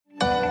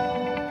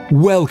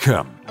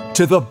Welcome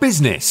to the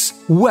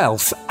Business,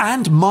 Wealth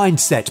and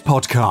Mindset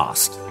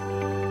Podcast.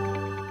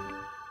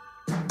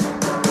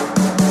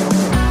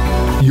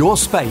 Your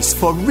space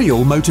for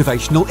real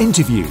motivational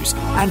interviews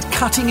and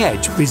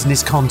cutting-edge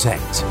business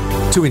content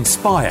to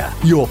inspire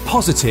your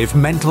positive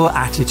mental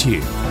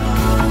attitude.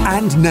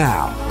 And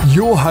now,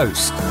 your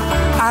host,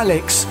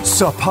 Alex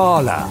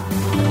Sapala.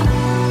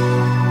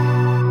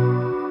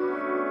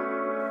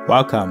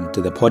 Welcome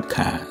to the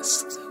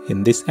podcast.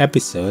 In this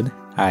episode,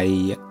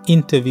 I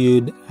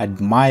interviewed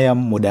Admire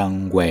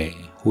Mudangwe,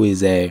 who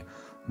is a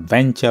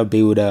venture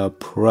builder,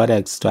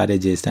 product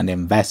strategist, and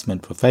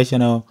investment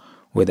professional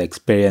with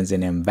experience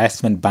in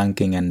investment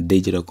banking and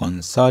digital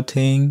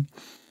consulting.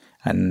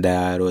 And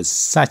it was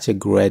such a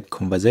great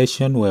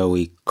conversation where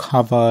we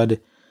covered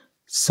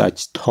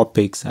such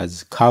topics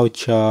as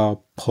culture,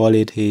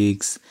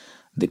 politics,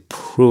 the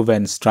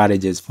proven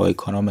strategies for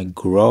economic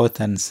growth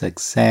and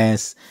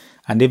success,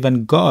 and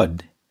even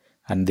God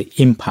and the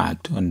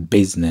impact on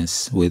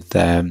business with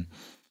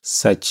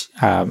such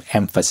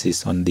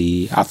emphasis on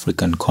the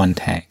African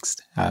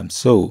context. I've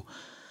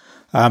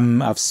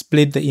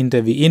split the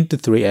interview into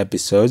 3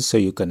 episodes so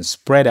you can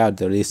spread out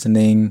the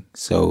listening.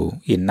 So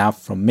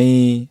enough from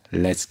me.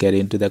 Let's get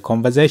into the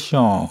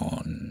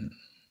conversation.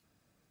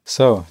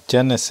 So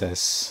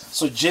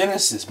Genesis,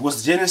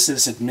 because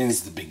Genesis, it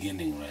means the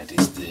beginning, right?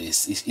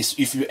 It's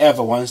if you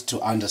ever want to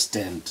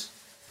understand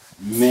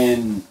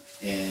men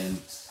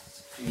and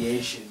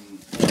creation and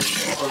the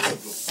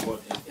concept of God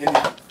and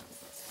anything.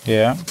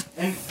 yeah,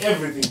 And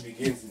everything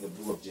begins in the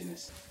book of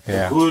Genesis.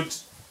 Yeah. The good,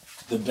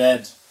 the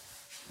bad,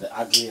 the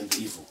ugly, and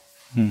the evil.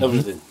 Mm-hmm.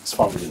 Everything is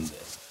found in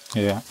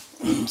there. yeah,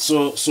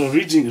 So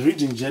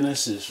reading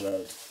Genesis,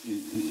 right?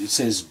 It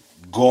says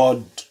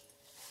God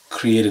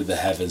created the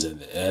heavens and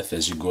the earth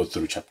as you go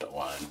through chapter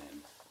 1,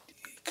 and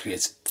He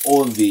creates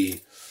all the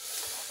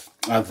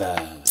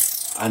other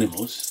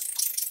animals.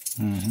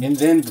 Mm-hmm. And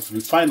then the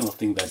final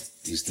thing that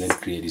is then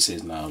created, He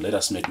says, now let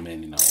us make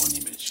man in our own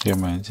image. yeah,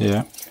 man, yeah.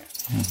 Okay.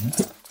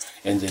 Mm-hmm.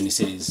 And then He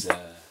says,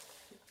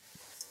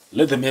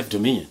 let them have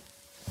dominion.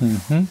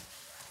 Mm-hmm.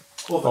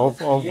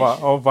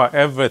 Over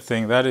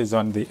everything that is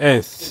on the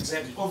earth.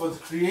 Exactly, over the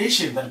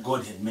creation that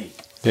God had made.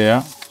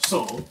 Yeah.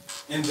 So,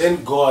 and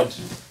then God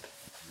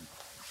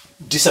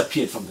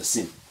disappeared from the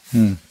scene.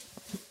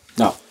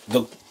 Now,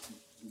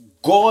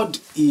 God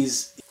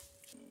He's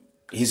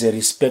a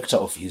respecter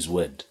of His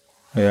word.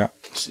 Yeah.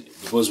 See,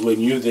 because when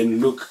you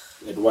then look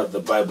at what the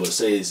Bible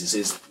says, it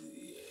says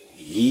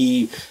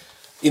He,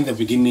 in the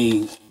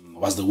beginning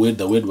was the Word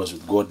was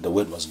with God, the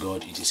Word was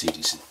God, etc.,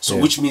 etc. So,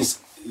 which means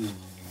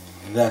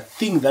the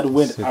thing that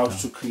went out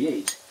to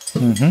create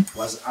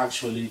was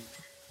actually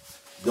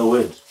the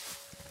Word.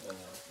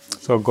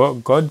 So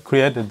God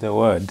created the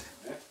word.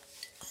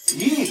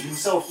 He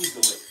Himself is the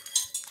Word.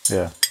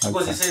 Yeah. Because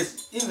Okay. He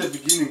says, in the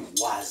beginning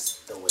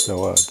was the Word. The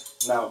word.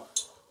 Now,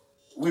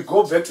 we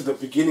go back to the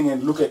beginning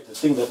and look at the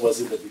thing that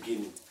was in the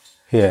beginning.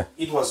 Yeah.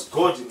 It was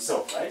God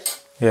Himself,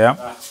 right?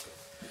 Yeah.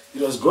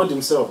 It was God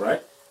Himself,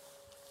 right?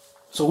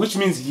 So which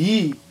means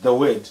He, the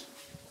Word,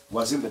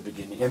 was in the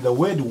beginning. And the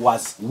Word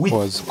was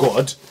with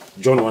God,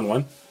 John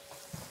 1:1.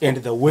 And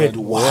the Word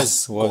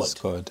was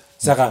God.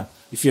 Saka,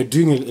 if you're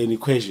doing an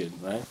equation,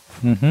 right?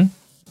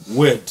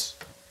 Word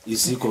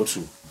is equal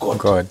to God.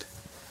 God.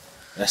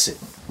 That's it.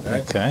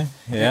 Right? Okay.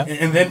 Yeah.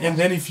 And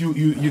then if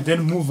you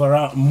then move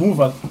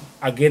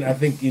again, I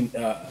think in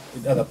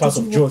other parts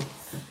of John,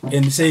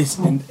 and it says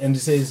and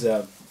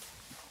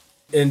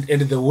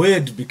the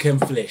Word became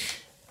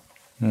flesh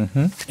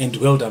and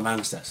dwelled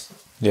amongst us.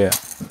 Yeah.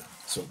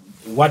 So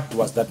what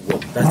was that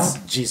word? That's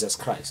Jesus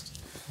Christ.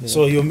 Yeah.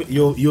 So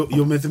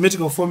your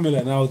mathematical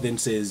formula now then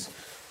says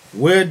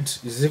Word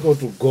is equal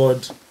to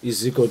God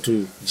is equal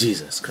to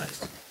Jesus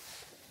Christ.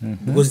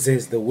 Because it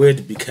says the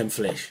Word became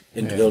flesh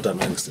and dwelt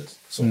amongst us.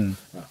 So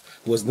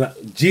was not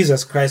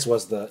Jesus Christ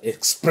was the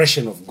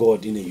expression of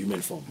God in a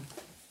human form.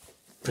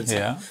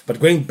 Yeah. But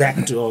going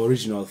back to our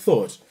original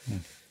thought,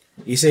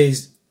 He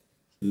says,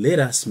 let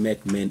us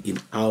make man in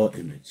our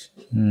image.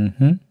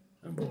 Number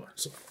one.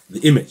 So the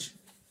image,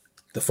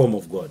 the form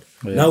of God.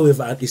 Yeah. Now we've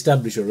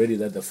established already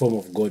that the form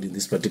of God in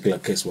this particular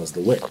case was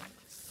the Word.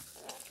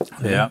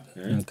 Yeah.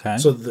 Okay.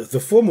 So the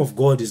form of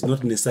God is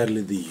not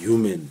necessarily the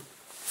human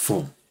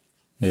form.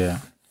 Yeah.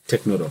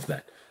 Take note of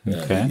that.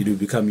 Okay. It will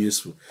become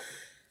useful.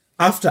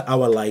 After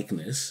our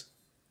likeness,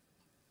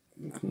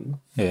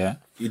 Yeah.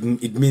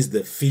 it means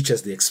the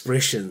features, the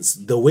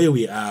expressions, the way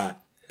we are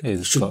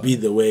should God. be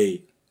the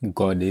way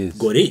God is.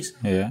 God is.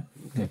 Yeah.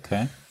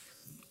 Okay.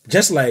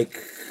 Just like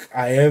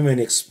I am an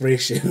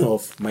expression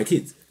of my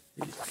kids.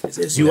 It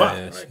says you are.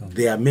 Yeah, Right? sure.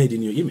 They are made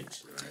in your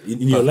image,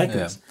 in your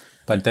likeness. Yeah.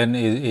 But then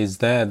is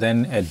there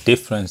then a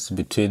difference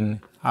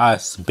between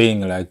us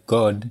being like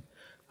God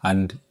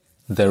and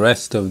the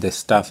rest of the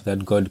stuff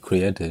that God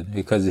created?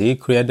 Because He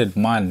created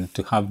man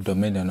to have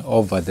dominion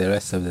over the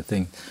rest of the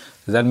things.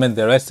 Does that mean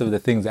the rest of the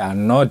things are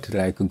not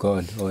like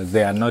God, or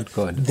they are not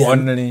God?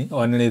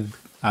 Only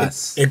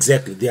us.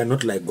 Exactly. They are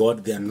not like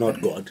God. They are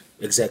not God.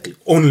 Exactly.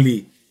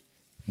 Only.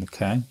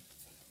 Okay.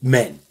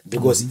 man,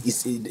 because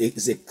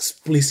it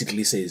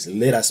explicitly says,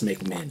 let us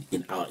make man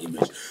in our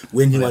image.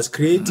 When he was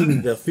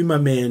creating the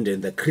firmament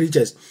and the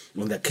creatures,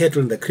 and the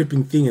cattle and the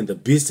creeping thing and the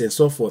beasts and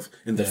so forth,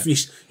 and the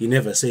fish, he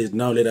never says,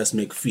 now let us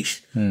make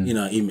fish in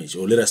our image,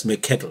 or let us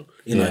make cattle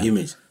in our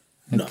image.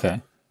 No.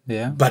 Okay.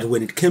 Yeah. But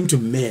when it came to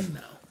man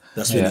now,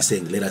 that's when he's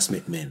saying, let us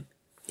make man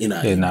in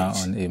our image. Our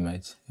own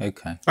image.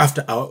 Okay.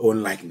 After our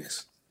own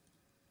likeness.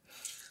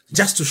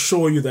 Just to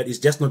show you that it's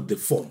just not the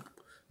form,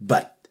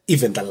 but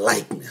even the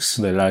likeness.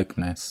 The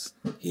likeness.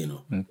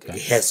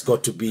 It has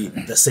got to be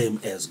the same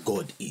as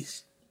God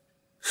is.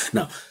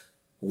 Now,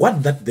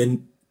 what that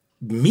then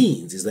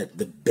means is that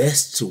the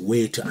best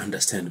way to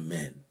understand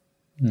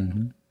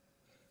man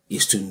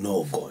is to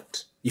know God.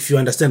 If you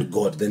understand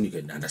God, then you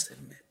can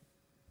understand man.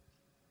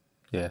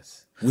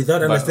 Yes.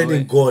 Without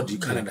understanding God, you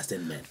can't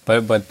understand man.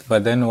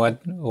 But then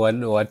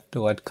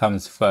what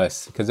comes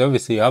first? Because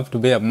obviously you have to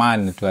be a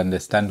man to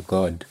understand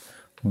God.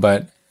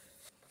 But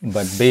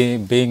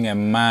being a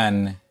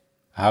man,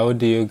 how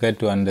do you get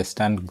to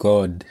understand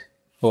God?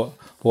 Or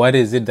what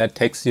is it that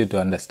takes you to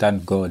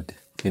understand God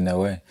in a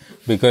way?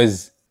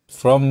 Because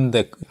from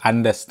the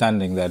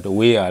understanding that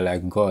we are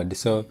like God,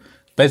 so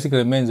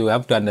basically means we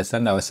have to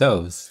understand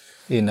ourselves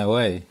in a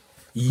way.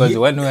 Because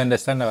when we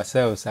understand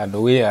ourselves and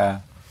we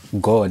are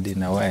God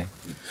in a way,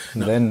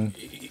 now, then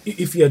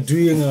if you're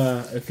doing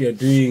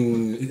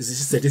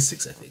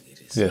statistics, I think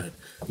it is. Yeah. Right?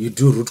 You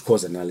do root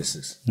cause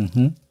analysis.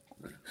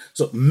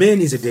 So man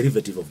is a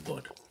derivative of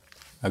God.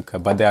 Okay,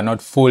 but they are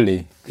not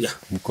fully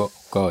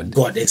God.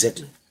 God,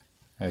 exactly.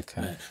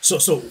 Okay.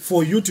 So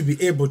for you to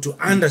be able to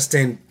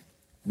understand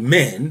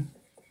man,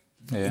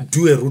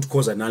 do a root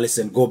cause analysis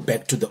and go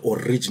back to the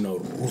original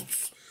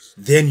roots.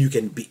 Then you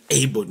can be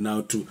able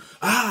now to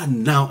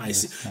now I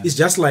see. It's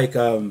just like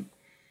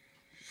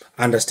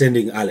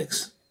understanding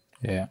Alex.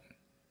 Yeah.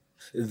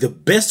 The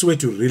best way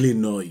to really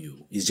know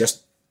you is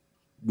just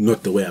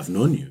not the way I've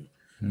known you,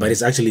 but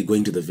it's actually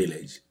going to the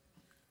village.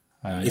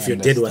 If your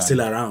dad was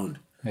still around,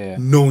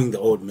 knowing the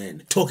old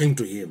man, talking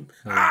to him,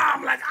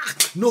 I'm like,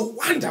 no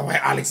wonder why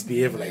Alex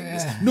behaved like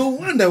this. No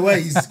wonder why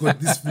he's got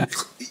this.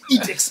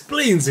 It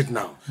explains it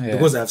now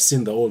because I've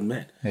seen the old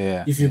man.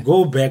 Yeah. If you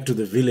go back to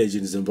the village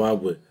in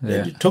Zimbabwe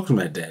and you talk to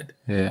my dad,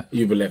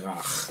 you'll be like,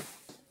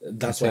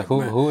 that's why.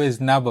 Who is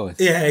Nabos?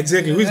 Yeah,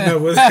 exactly. Who's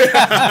Nabos?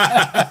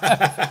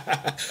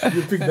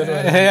 You pick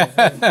that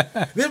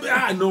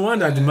one. No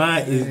wonder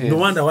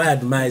why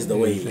Admire is the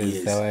way he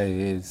is. The way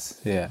he is,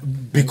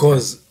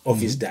 because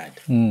of his dad.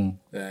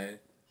 Right?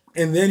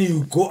 And then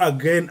you go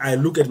again, I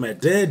look at my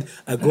dad,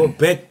 I go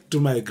back to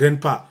my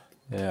grandpa.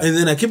 And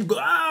then I keep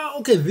going,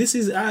 okay, this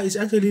is, it's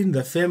actually in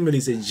the family,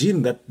 it's a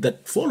gene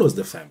that follows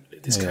the family,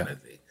 this kind of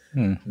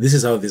thing. This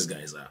is how these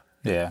guys are.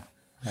 Yeah.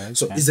 Okay.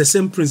 So it's the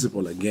same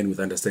principle again with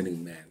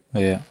understanding man.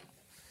 Yeah.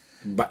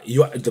 But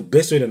the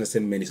best way to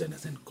understand man is to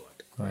understand God.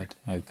 Right.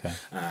 Okay.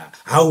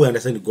 How we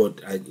understand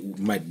God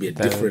might be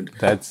different.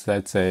 That's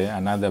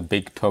another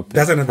big topic.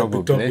 That's another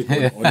big topic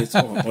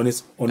on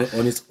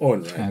its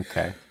own, right?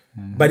 Okay.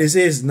 But it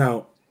says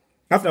now,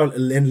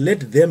 and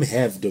let them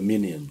have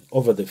dominion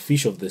over the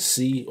fish of the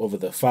sea, over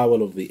the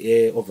fowl of the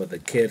air, over the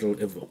cattle,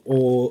 over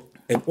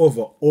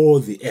all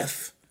the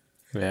earth,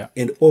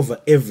 and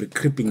over every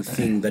creeping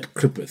thing that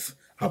creepeth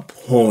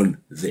upon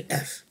the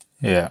earth.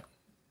 Yeah.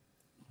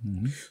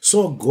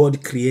 So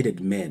God created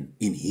man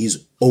in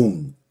his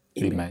own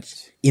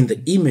image. In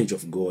the image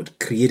of God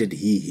created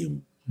he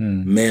him.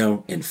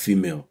 Male and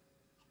female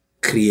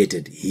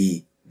created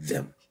he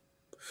them.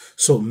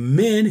 So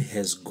man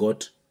has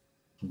got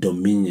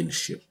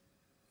dominionship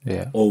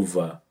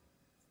over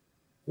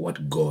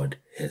what God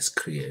has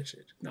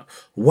created. Now,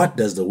 what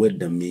does the word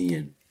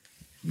dominion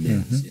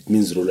mean? It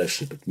means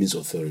rulership. It means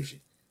authority.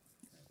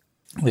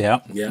 Yeah.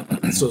 Yeah.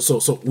 So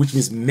which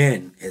means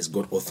man has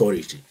got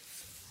authority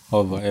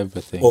over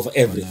everything.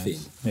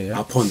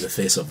 Upon the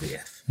face of the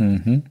earth.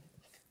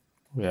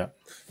 Yeah.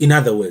 In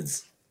other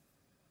words,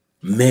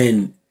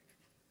 man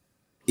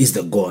is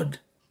the God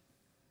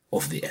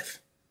of the earth.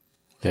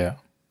 Yeah.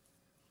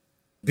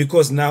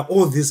 Because now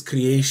all this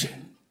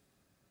creation,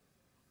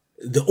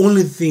 the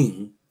only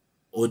thing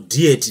or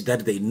deity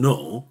that they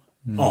know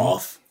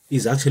of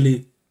is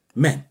actually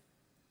man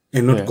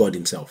and not God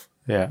himself,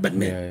 but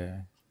man. Yeah.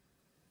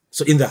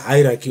 So in the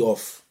hierarchy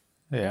of,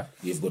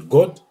 you've got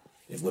God,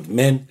 you've got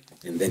man,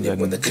 and then you've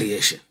got the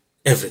creation,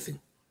 everything.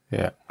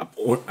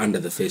 Under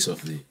the face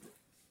of the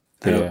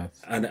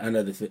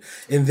under the face.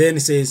 And then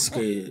it says,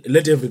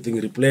 let everything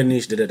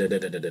replenish.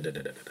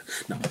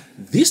 Now,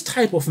 this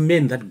type of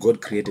man that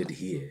God created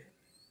here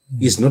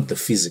is not the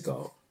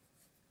physical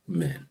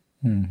man.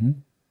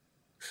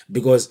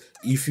 Because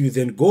if you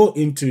then go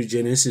into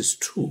Genesis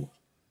 2,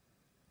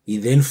 he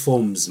then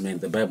forms man.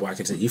 The Bible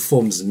actually says he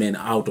forms man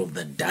out of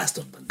the dust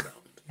of the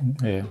ground.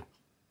 Yeah.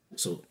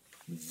 So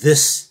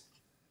this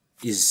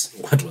is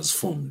what was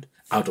formed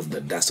out of the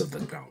dust of the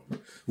ground,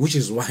 which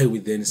is why we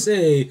then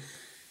say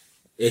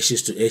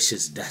ashes to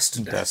ashes, dust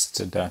to dust. Dust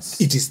to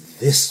dust. It is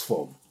this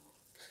form,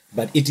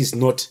 but it is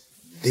not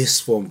this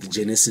form,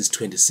 Genesis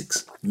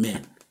 26,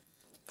 man,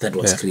 that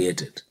was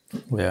created.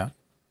 Yeah.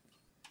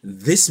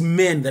 This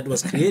man that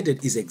was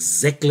created is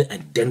exactly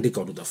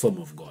identical to the form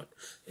of God.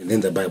 And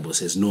then the Bible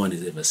says no one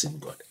has ever seen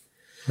God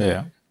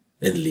Yeah.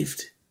 and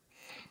lived.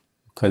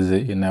 Because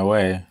in a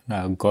way,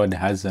 God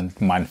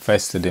hasn't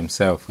manifested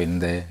himself in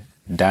the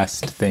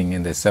dust thing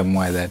in the same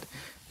way that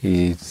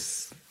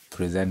he's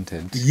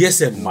presented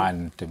Yes and no.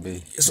 man to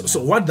be.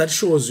 So what that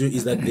shows you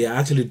is that they are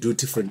actually two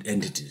different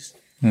entities.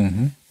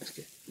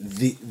 Okay.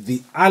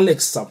 The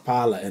Alex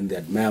Sapala and the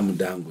Admire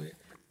Mudangwe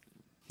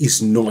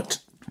is not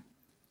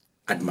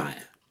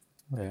Admire.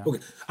 Yeah. Okay.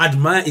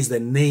 Admire is the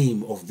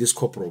name of this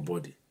corporal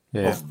body,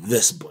 of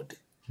this body.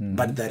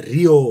 But the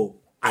real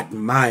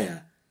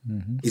Admire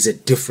is a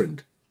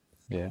different.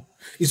 Yeah.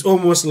 It's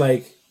almost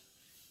like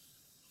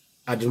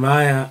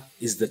Admire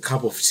is the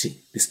cup of tea,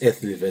 this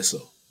earthly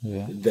vessel.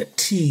 Yeah. The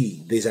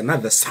tea, there's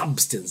another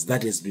substance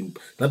that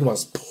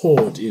was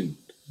poured in.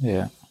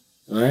 Yeah.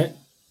 Right?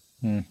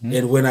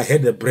 And when I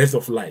had the breath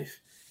of life,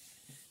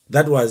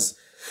 that was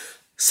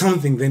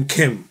something then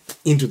came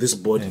into this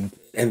body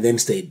and then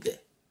stayed there.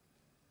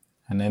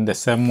 And in the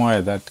same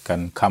way that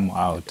can come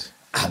out.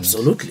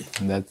 Absolutely.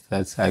 And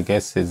that's I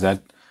guess, is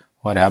that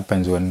what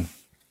happens when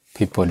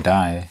people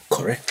die?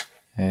 Correct.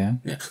 Yeah.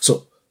 Yeah.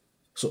 So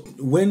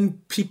when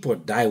people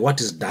die, what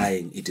is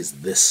dying? It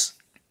is this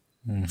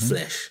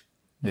flesh.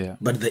 Yeah.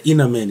 But the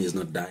inner man is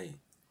not dying.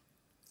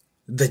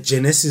 The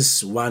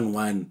Genesis 1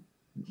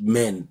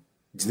 man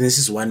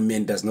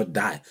does not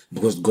die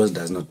because God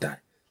does not die.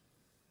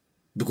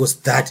 Because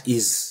that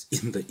is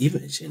in the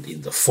image and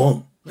in the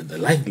form and the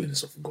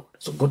likeness of God.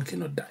 So God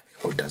cannot die.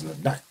 God does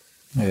not die.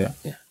 Yeah.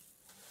 Yeah.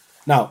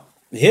 Now,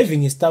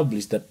 having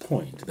established that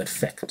point, that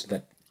fact,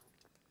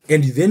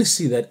 and you then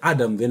see that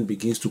Adam then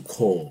begins to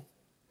call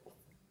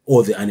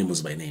all the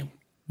animals by name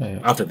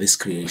after this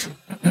creation.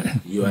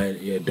 You're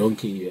a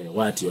donkey, you're a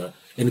what,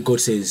 and God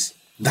says,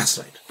 that's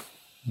right.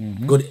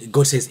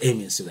 God says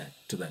amen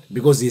to that.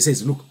 Because he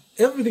says, look,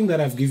 everything that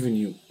I've given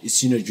you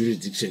is in your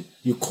jurisdiction.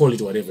 You call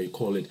it whatever you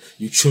call it.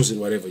 You choose it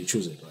whatever you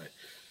choose it, right?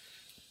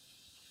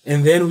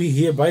 And then we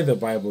hear by the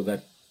Bible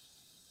that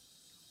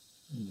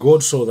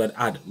God saw that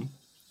Adam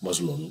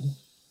was lonely.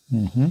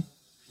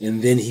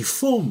 And then he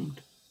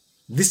formed.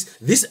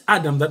 This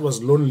Adam that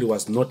was lonely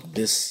was not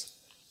this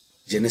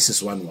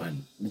Genesis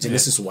 1:1,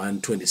 Genesis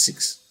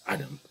 1:26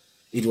 Adam.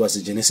 It was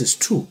a Genesis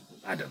 2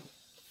 Adam,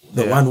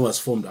 the one who was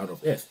formed out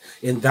of earth.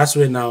 And that's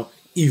where now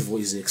evil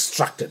is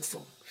extracted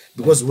from.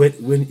 Because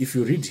when if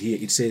you read here,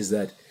 it says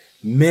that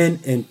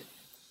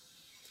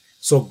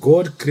so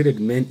God created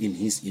man in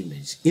his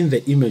image. In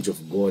the image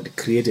of God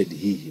created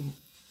he him.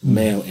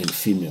 Male and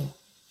female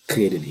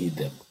created he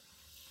them.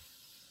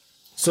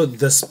 So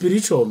the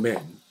spiritual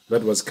man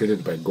that was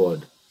created by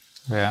God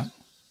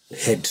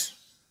had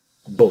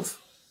both.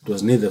 It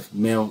was neither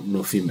male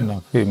nor female. No,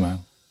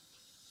 female.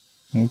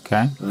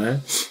 Okay. All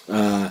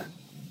right.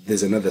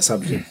 There's another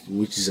subject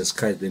which Jesus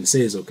Christ then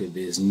says, okay,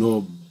 there's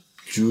no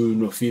Jew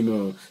nor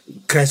female.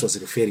 Christ was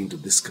referring to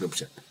this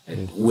scripture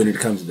when it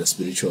comes to the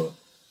spiritual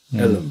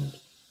element.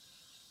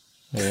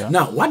 Yeah.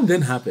 Now, what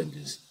then happened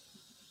is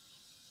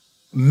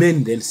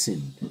men then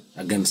sinned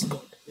against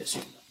God, as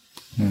you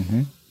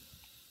know.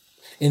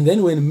 And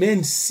then when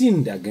men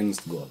sinned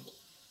against God,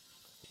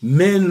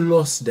 men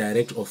lost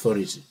direct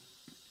authority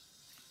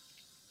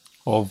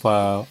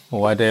over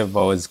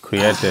whatever was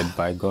created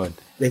by God.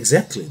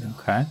 Exactly.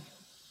 Okay.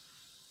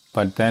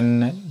 But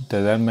then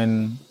does that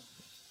mean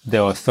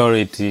the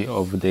authority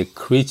of the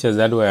creatures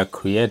that were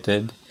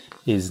created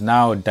is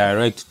now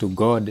direct to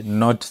God,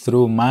 not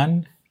through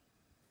man?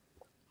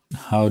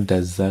 How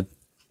does that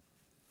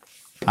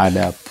add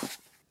up?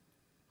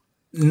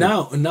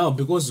 Now,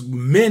 because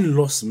man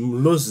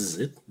loses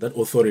it, that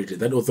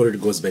authority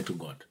goes back to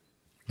God.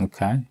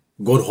 Okay.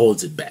 God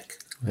holds it back.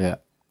 Yeah.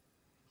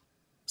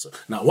 So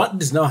now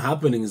what is now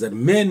happening is that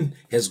man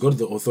has got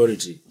the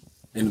authority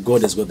and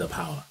God has got the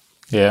power.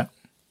 Yeah.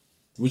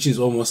 Which is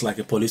almost like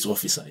a police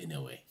officer in a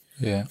way.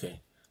 Yeah. Okay.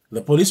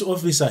 The police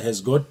officer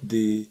has got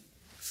he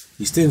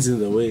stands in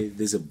the way.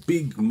 There's a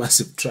big,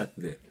 massive truck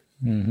there.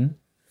 And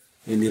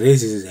he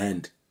raises his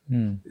hand.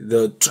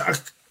 The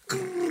truck,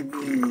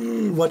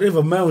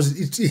 whatever miles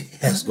it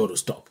has got to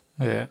stop.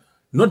 Yeah.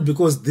 Not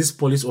because this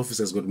police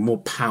officer has got more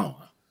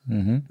power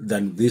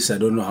than this, I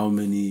don't know how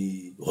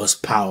many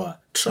horsepower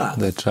truck.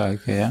 The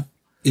truck, yeah.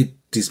 It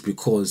is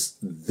because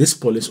this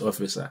police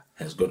officer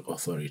has got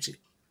authority.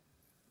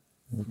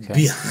 Okay.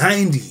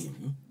 Behind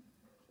him,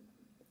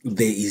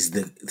 there is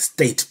the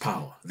state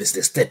power. There's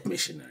the state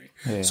machinery.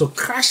 Yeah. So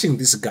crashing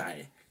this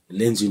guy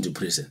lands you into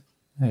prison.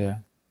 Yeah.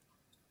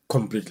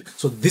 Completely.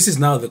 So this is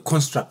now the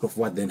construct of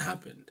what then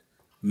happened.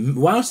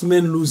 Once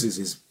man loses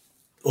his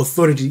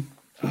authority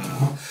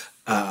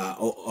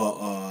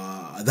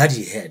that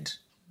he had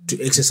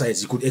to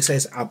exercise, he could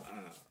exercise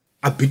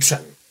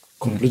arbitrarily,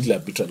 completely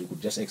arbitrarily. He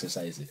could just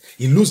exercise it.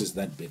 He loses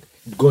that bit.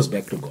 It goes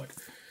back to God.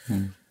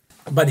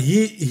 But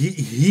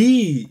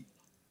he,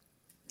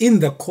 in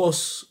the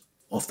course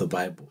of the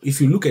Bible, if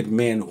you look at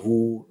men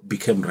who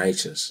became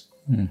righteous,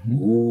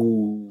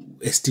 who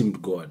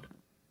esteemed God,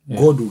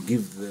 God will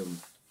give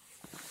them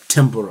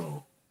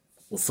temporal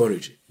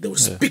authority. They will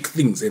speak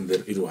things and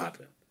then it will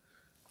happen.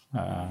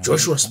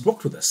 Joshua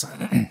spoke to the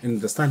sun, and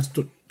the sun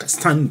stood. The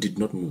sun did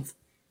not move.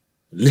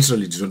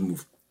 Literally did not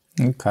move.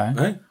 Okay.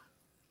 Right?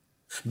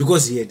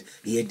 Because he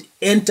had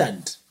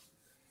entered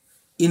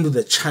into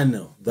the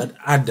channel that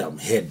Adam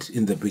had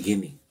in the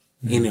beginning,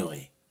 in a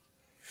way.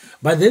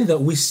 But then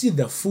we see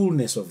the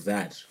fullness of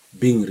that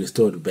being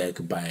restored back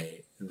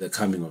by the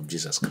coming of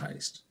Jesus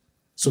Christ.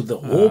 So the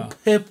whole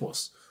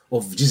purpose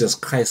of Jesus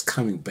Christ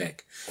coming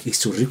back is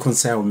to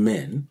reconcile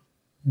men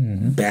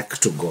back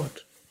to God.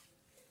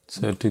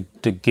 So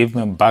to give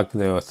them back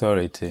their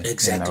authority.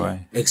 Exactly. In a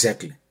way.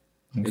 Exactly.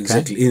 Okay.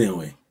 Exactly, in a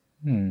way.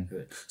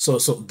 So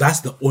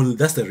that's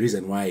the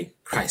reason why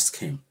Christ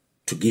came,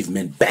 to give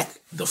men back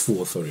the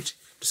full authority.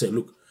 To say,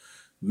 look,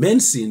 men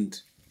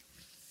sinned,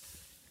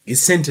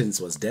 his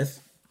sentence was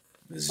death,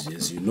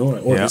 as you know,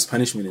 all this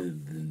punishment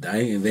and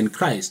dying, and then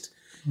Christ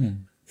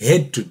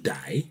had to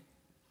die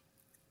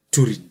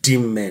to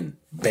redeem men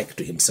back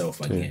to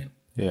himself again.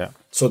 Yeah.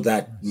 So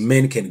that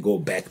men can go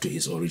back to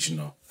his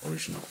original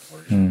position.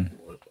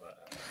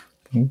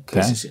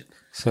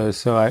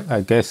 So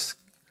I guess,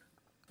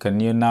 can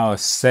you now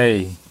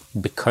say,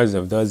 because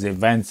of those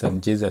events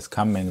of Jesus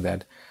coming,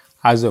 that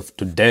as of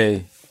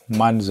today,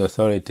 man's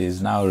authority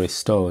is now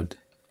restored?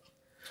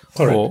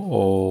 Correct.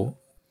 Or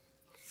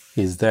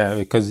is there,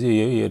 because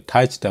you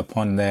touched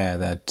upon there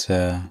that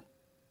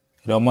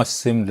it almost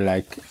seemed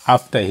like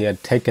after he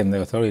had taken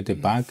the authority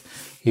back,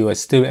 he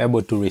was still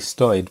able to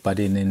restore it, but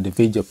in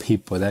individual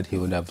people that he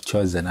would have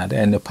chosen at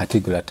any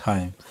particular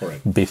time.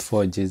 Correct.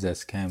 Before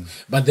Jesus came.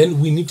 But then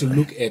we need to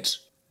look at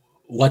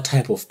what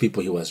type of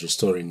people he was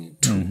restoring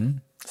it to.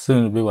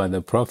 Soon we were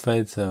the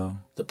prophets. The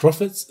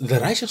prophets, the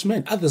righteous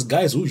men, others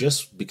guys who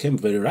just became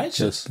very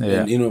righteous,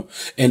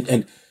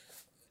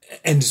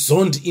 and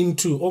zoned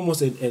into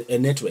almost a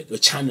network, a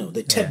channel.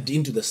 They tapped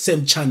into the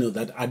same channel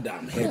that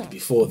Adam had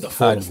before the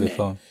fall of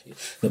man.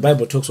 The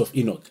Bible talks of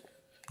Enoch.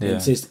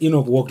 It says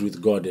Enoch walked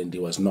with God and he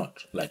was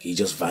not, like he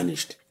just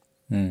vanished.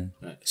 Right?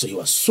 So he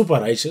was super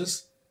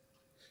righteous.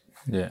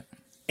 Yeah.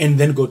 And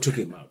then God took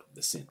him out of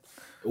the sin.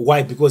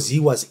 Why? Because he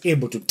was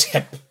able to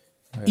tap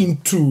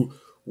into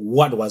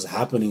what was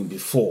happening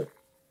before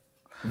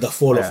the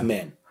fall of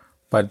man.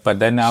 But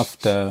then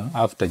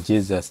after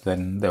Jesus,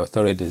 then the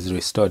authority is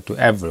restored to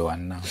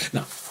everyone now.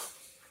 Now,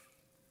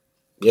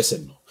 yes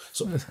and no.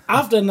 So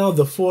after now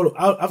the fall,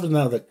 after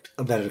now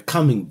the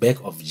coming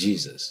back of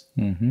Jesus,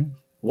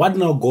 what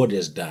now God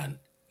has done,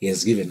 he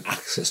has given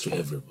access to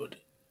everybody.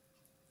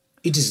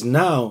 It is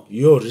now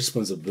your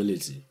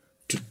responsibility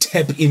to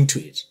tap into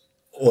it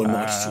or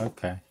not to.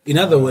 Okay. In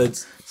other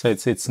words, so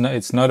it's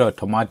not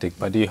automatic,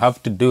 but you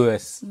have to do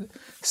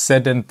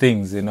certain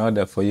things in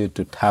order for you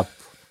to tap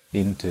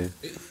into.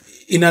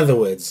 In other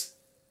words,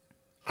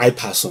 I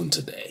pass on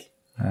today.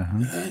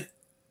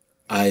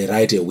 I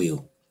write a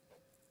will.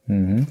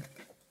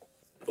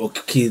 Or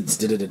kids,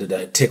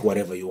 take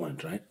whatever you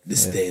want, right?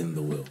 This stay in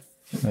the will.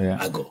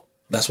 I go.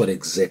 That's what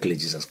exactly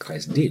Jesus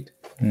Christ did.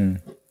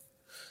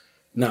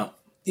 Now,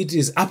 it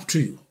is up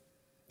to you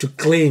to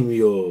claim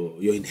your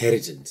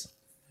inheritance.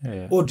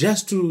 Or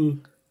just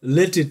to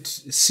let it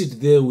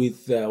sit there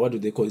with, what do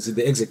they call it? Is it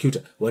the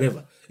executor?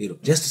 Whatever.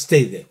 Just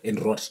stay there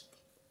and rot.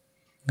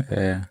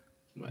 Yeah.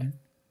 Right?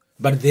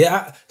 But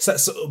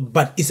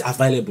but it's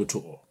available to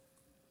all.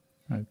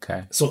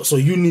 Okay. So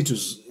you need to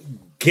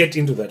get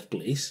into that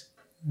place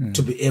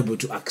to be able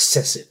to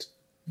access it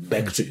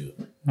back to you.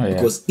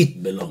 Because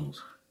it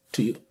belongs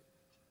to you.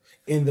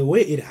 And the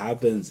way it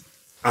happens,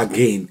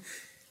 again,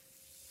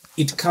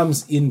 it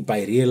comes in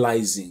by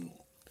realizing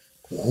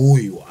who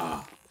you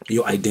are,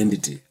 your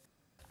identity.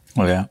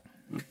 Oh, yeah.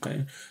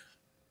 Okay.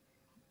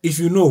 If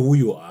you know who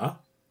you are,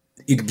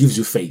 it gives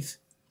you faith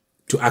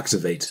to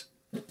activate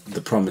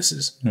the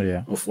promises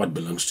of what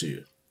belongs to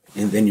you.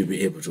 And then you'll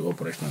be able to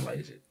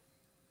operationalize it.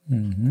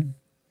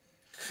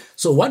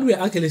 So what we're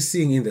actually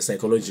seeing in the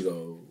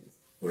psychological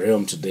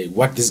realm today,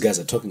 what these guys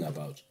are talking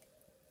about,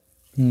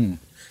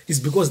 is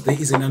because there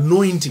is an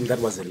anointing that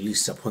was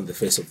released upon the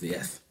face of the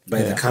earth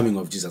by the coming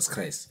of Jesus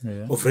Christ,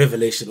 of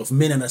revelation, of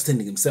men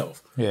understanding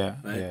himself.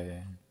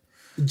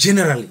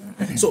 Generally.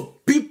 So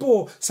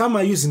some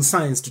are using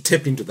science to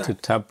tap into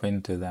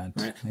that.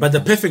 Right? But the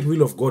perfect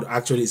will of God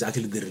is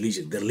actually the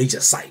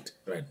religious side.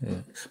 Right?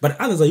 But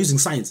others are using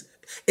science.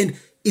 And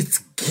it's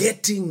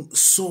getting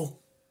so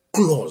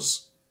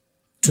close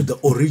to the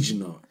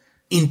original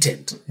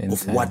intent.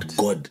 Of what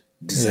God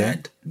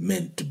desired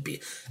men to be.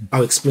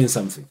 I'll explain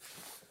something.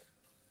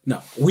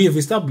 Now, we have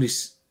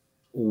established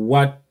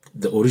what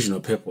the original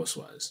purpose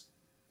was.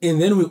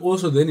 And then we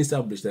also then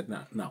established that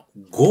now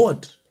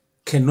God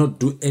cannot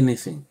do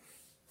anything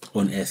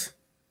on earth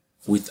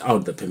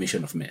without the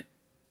permission of man.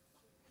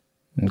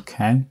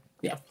 Okay.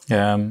 Yeah.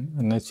 I'm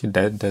not sure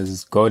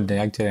does God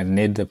actually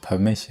need the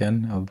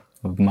permission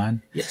of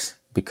man? Yes.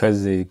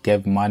 Because he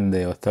gave man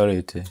the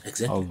authority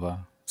over.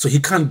 So he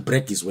can't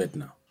break his word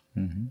now.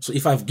 So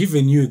if I've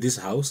given you this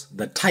house,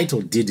 the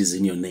title deed is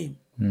in your name.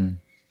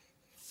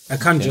 I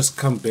can't just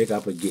come back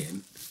up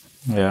again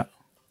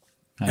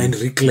and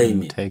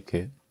reclaim it. Take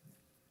it.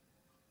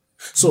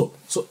 So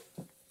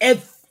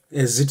earth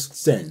as it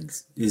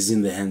stands is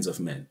in the hands of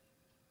man.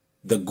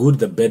 The good,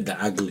 the bad,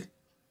 the ugly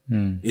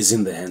is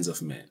in the hands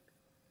of man.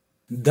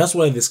 That's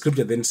why the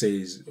scripture then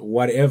says,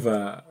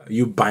 whatever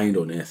you bind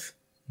on earth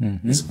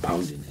is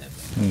bound in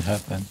heaven. In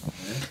heaven.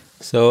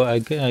 So I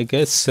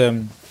guess,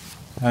 and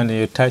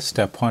you touched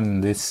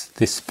upon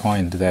this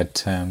point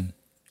that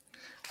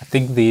I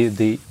think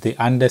the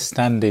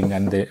understanding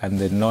and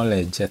the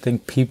knowledge, I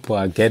think people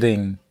are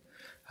getting,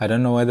 I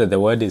don't know whether the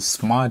word is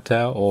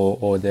smarter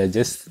or they're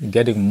just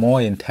getting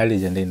more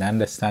intelligent in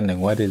understanding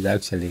what is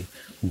actually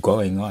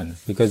going on.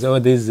 Because all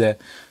these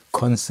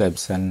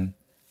concepts and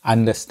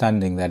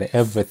understanding that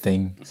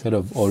everything sort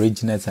of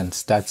originates and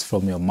starts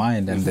from your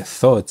mind and the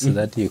thoughts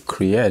that you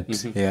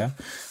create,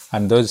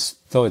 and those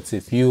thoughts,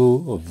 if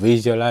you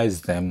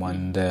visualize them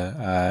and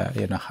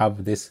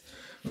have this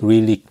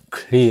really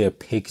clear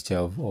picture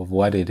of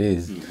what it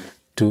is,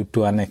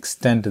 to an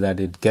extent that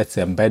it gets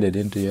embedded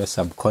into your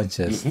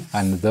subconscious,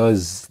 and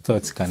those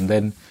thoughts can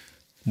then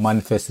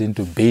manifest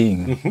into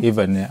being,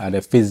 even at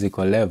a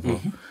physical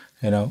level.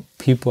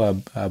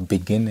 People are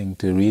beginning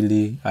to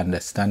really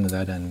understand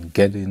that and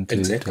get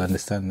into to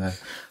understand that.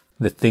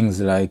 The things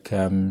like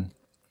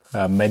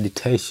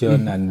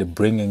meditation and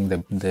bringing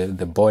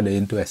the body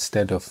into a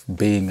state of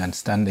being and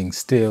standing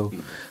still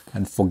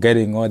and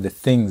forgetting all the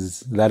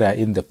things that are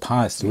in the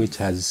past, which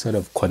has sort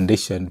of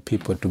conditioned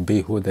people to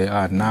be who they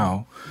are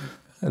now,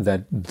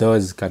 that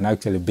those can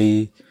actually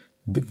be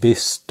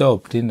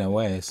stopped in a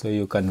way, so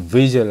you can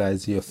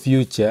visualize your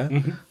future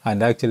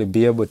and actually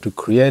be able to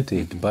create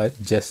it,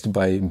 but just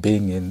by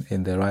being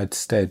in the right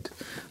state.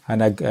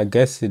 And I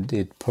guess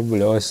it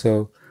probably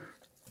also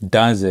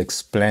does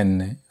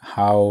explain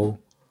how,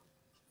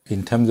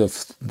 in terms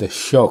of the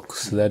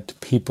shocks that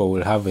people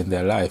will have in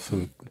their life,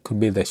 it could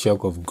be the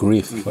shock of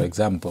grief, for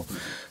example,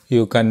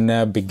 you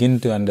can begin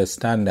to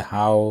understand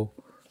how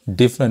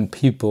different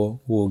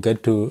people will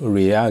get to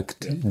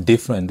react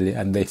differently,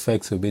 and the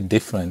effects will be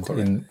different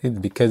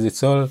because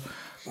it's all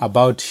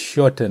about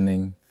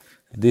shortening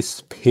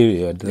this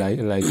period,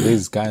 like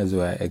these guys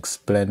were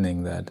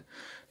explaining that,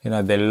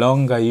 the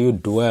longer you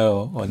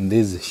dwell on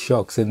these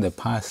shocks in the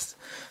past,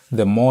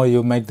 the more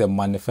you make them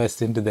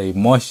manifest into the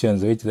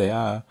emotions which they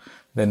are,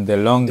 then the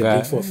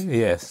longer,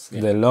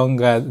 the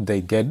longer they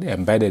get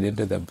embedded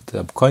into the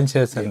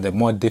subconscious, and the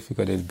more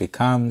difficult it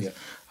becomes.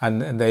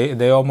 And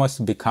they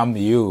almost become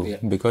you,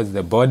 because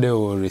the body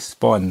will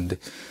respond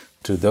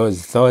to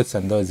those thoughts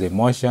and those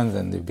emotions,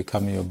 and they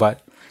become you. But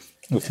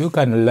if you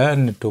can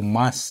learn to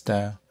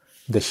master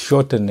the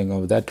shortening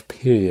of that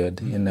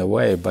period in a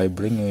way, by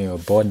bringing your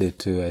body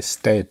to a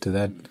state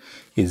that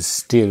is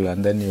still,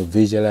 and then you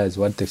visualize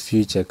what the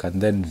future can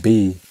then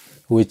be,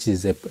 which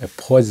is a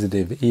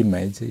positive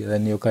image,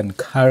 then you can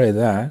carry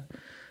that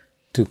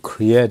to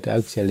create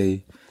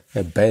actually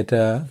a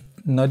better,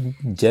 not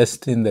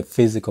just in the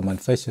physical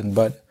manifestation,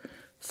 but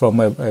from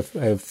a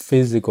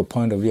physical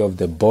point of view of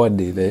the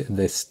body,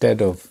 the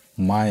state of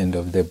mind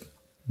of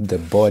the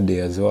body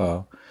as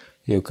well.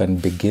 You can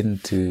begin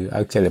to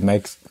actually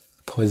make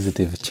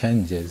positive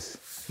changes.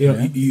 You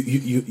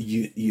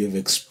have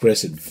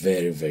expressed it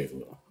very, very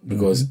well,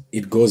 because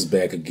it goes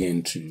back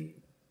again to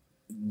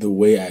the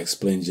way I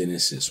explained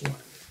Genesis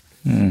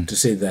 1, to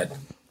say that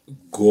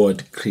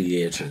God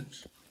created,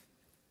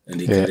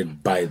 and he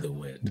created by the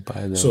word.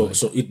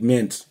 So it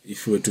meant,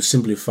 if you were to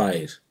simplify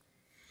it,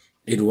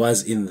 it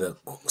was in the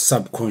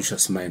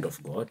subconscious mind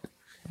of God.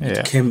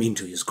 It came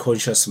into his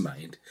conscious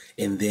mind,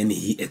 and then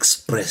he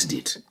expressed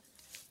it,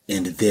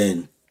 and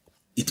then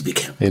it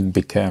became.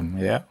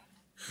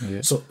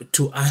 So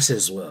to us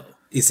as well,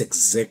 it's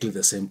exactly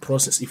the same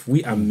process. If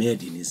we are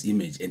made in his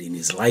image and in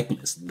his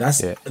likeness, that's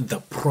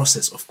the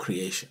process of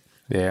creation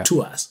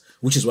to us,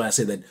 which is why I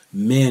say that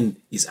man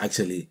is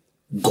actually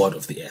God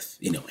of the earth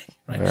in a way,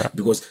 right?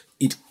 Because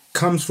it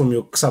comes from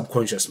your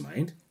subconscious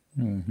mind,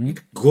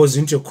 it goes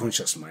into your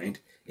conscious mind,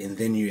 and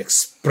then you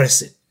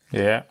express it,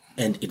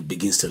 and it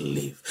begins to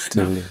live.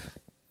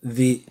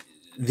 The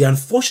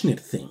unfortunate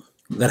thing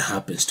that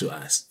happens to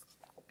us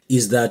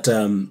is that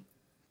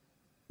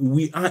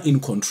we are in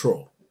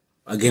control.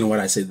 Again, what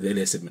I said the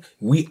earlier segment,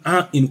 we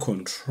are in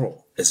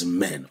control as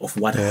men of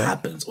what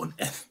happens on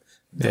earth.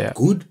 The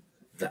good,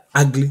 the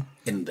ugly,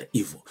 and the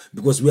evil.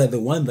 Because we are the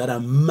ones that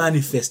are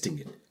manifesting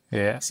it.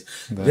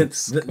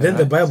 Then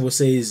the Bible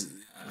says,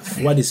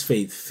 what is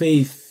faith?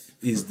 Faith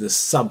is the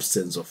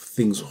substance of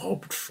things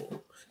hoped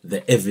for,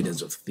 the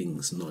evidence of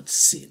things not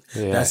seen.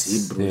 That's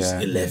Hebrews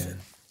 11.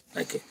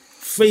 Okay.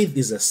 Faith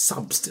is a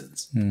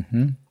substance.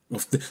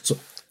 So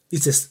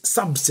it's a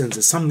substance,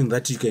 it's something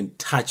that you can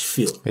touch,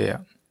 feel.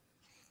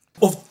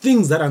 Of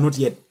things that are not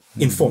yet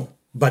in form,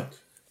 but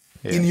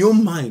in your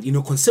mind, in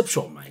your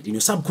conceptual mind, in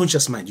your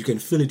subconscious mind, you can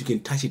feel it, you can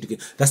touch it.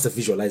 That's the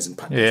visualizing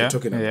part that you're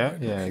talking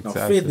about.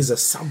 Now, faith is a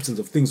substance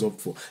of things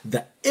hoped for,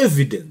 the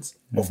evidence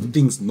of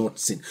things not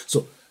seen.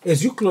 So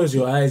as you close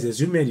your eyes,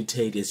 as you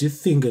meditate, as you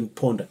think and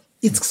ponder,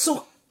 it's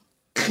so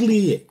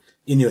clear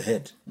in your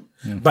head.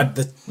 But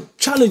the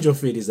challenge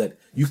of it is that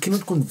you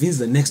cannot convince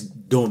the next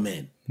door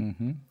man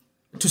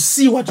to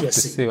see what you are To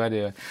seeing. see what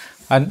you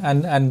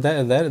and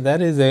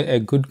that is a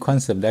good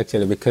concept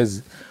actually,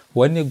 because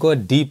when you go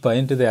deeper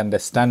into the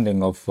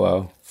understanding of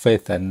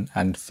faith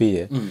and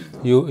fear,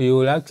 you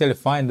will actually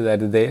find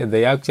that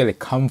they actually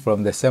come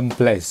from the same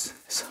place.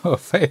 So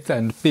faith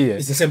and fear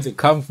It's the same thing.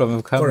 come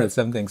from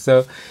something.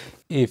 So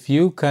if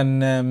you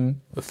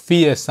can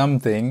fear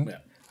something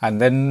and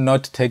then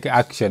not take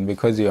action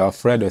because you're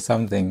afraid or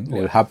something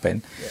will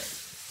happen,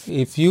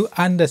 if you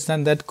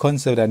understand that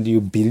concept and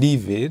you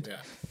believe it,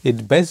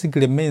 it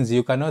basically means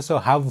you can also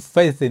have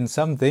faith in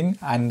something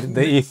and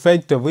the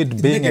effect of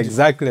it being Negative.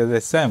 exactly the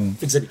same.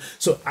 Exactly.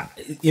 So,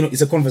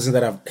 it's a conversation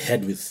that I've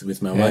had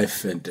with my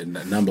wife and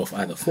a number of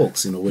other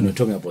folks, when we're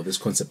talking about this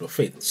concept of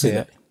faith. So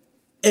that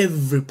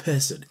every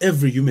person,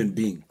 every human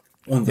being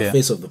on the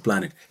face of the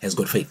planet has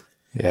got faith.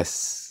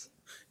 Yes.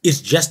 It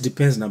just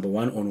depends, number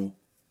one, on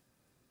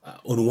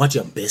what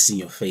you're basing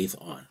your faith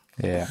on.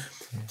 Yeah.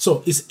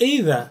 So it's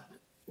either,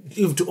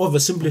 if to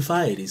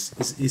oversimplify it,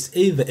 is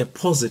either a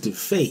positive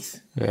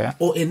faith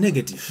or a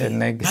negative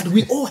faith. But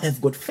we all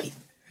have got faith.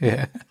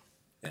 Yeah.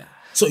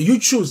 So you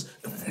choose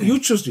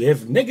to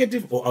have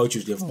negative, or I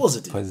choose to have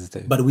positive.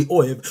 Positive. But we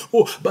all have,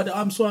 but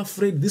I'm so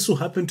afraid this will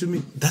happen to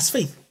me. That's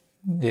faith.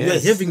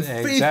 Yes, You're having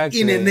faith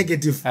in a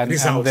negative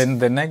result. And then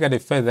the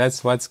negative faith,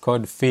 that's what's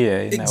called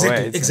fear in a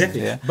way.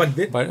 Exactly. Yeah.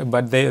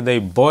 But they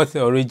both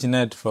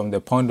originate from the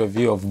point of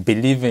view of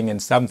believing in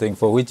something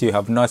for which you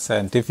have no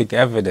scientific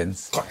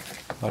evidence.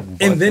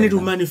 And then it will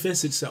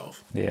manifest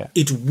itself. Yeah.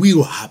 It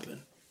will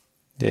happen.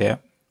 Yeah.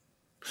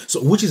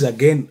 So, which is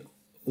again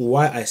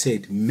why I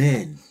said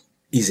man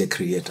is a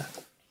creator.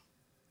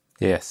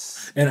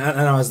 Yes. And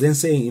I was then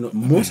saying,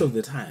 most of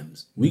the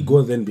times we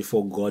go then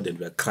before God and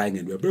we're crying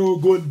and we're, oh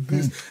God,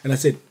 this. And I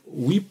said,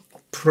 we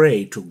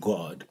pray to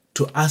God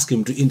to ask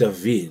Him to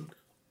intervene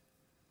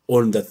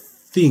on the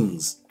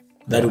things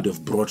that would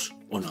have brought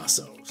on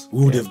ourselves.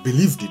 We would have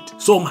believed it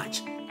so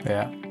much.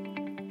 Yeah.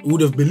 We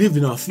would have believed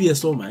in our fear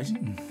so much.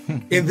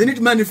 And then it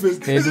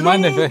manifests. It said,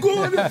 manifests.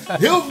 Oh God,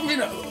 help me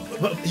now.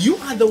 But you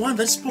are the one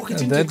that spoke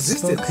it into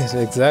existence.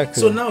 Exactly.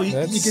 So now it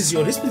is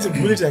your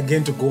responsibility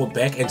again to go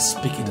back and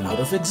speak it out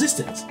of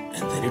existence.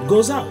 And then it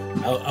goes out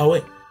our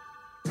way.